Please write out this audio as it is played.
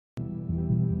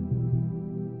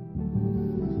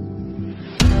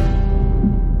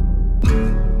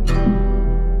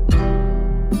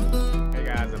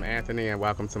Anthony, and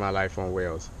welcome to my Life on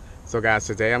Wheels. So guys,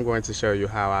 today I'm going to show you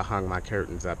how I hung my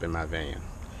curtains up in my van.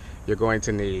 You're going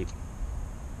to need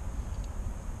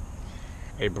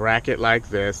a bracket like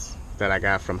this that I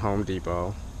got from Home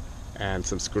Depot and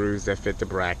some screws that fit the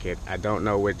bracket. I don't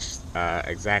know which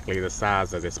exactly the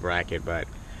size of this bracket, but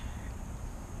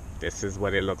this is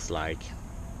what it looks like.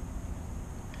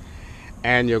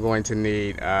 And you're going to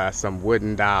need some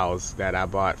wooden dowels that I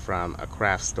bought from a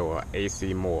craft store,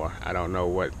 AC Moore. I don't know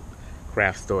what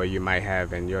craft store you might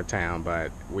have in your town,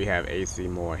 but we have AC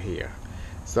Moore here.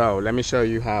 So let me show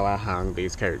you how I hung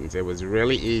these curtains. It was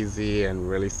really easy and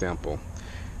really simple.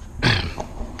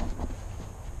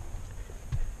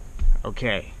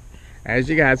 Okay, as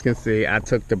you guys can see, I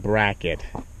took the bracket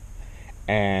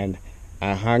and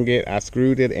I hung it, I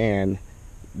screwed it in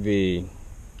the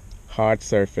hard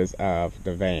surface of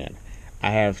the van.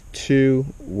 I have two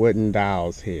wooden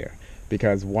dowels here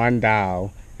because one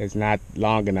dowel is not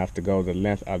long enough to go the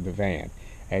length of the van.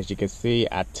 As you can see,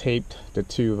 I taped the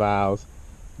two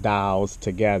dowels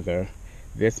together.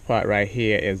 This part right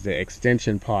here is the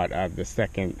extension part of the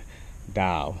second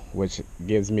dowel, which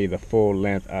gives me the full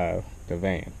length of the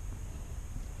van.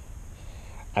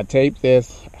 I taped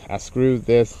this, I screwed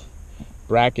this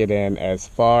bracket in as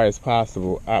far as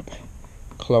possible up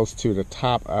close to the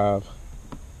top of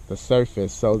the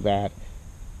surface so that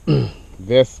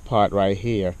this part right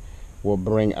here will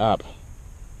bring up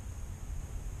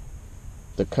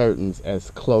the curtains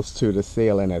as close to the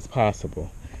ceiling as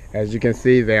possible. As you can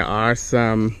see, there are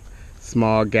some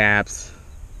small gaps.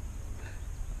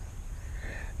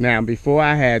 Now, before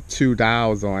I had two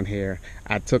dowels on here,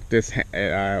 I took this,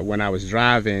 when I was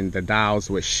driving, the dowels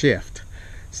would shift.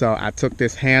 So I took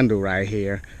this handle right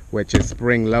here, which is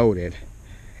spring loaded,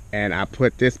 and I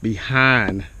put this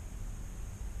behind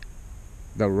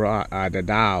the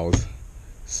dowels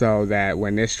so that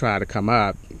when this tried to come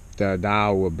up, the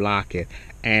dowel would block it,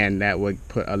 and that would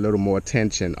put a little more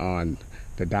tension on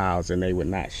the dowels and they would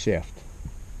not shift.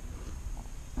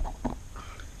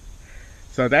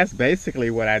 So that's basically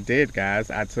what I did, guys.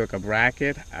 I took a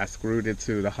bracket, I screwed it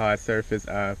to the hard surface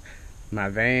of my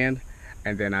van,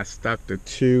 and then I stuck the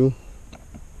two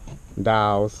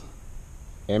dowels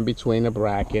in between the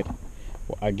bracket.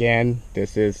 Again,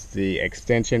 this is the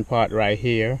extension part right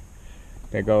here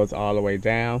that goes all the way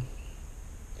down.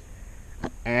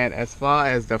 And as far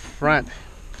as the front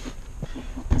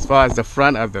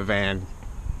of the van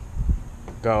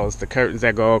goes, the curtains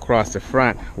that go across the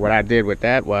front, what I did with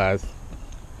that was,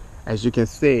 as you can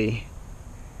see,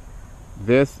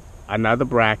 another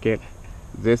bracket.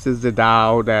 This is the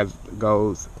dowel that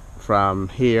goes from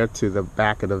here to the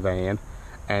back of the van,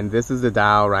 and this is the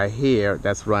dowel right here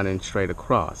that's running straight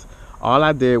across. All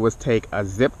I did was take a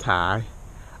zip tie,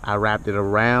 I wrapped it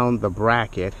around the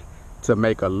bracket to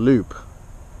make a loop,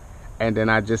 and then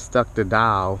I just stuck the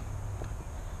dowel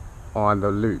on the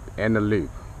loop,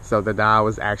 so the dowel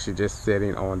was actually just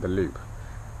sitting on the loop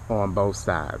on both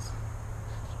sides.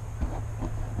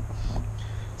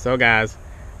 So guys,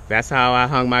 that's how I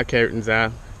hung my curtains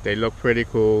up. They look pretty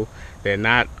cool. They're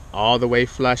not all the way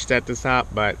flushed at the top,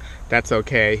 but that's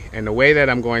okay. And the way that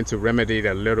I'm going to remedy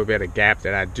the little bit of gap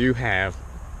that I do have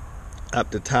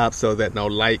up the top so that no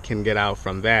light can get out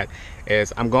from that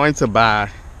is I'm going to buy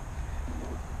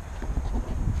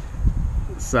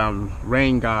some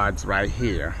rain guards right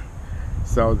here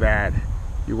so that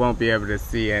you won't be able to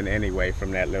see in anyway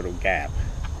from that little gap.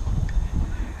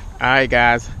 Alright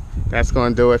guys, that's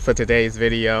going to do it for today's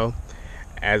video.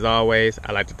 As always,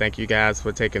 I'd like to thank you guys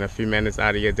for taking a few minutes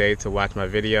out of your day to watch my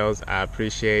videos. I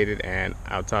appreciate it, and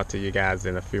I'll talk to you guys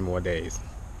in a few more days.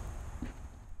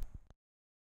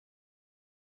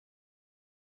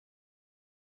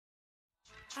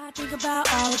 I think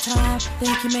about all the time,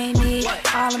 think you may need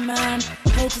all of mine.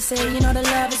 Hate to say, you know, the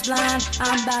love is blind.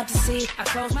 I'm about to see, I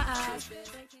close my eyes.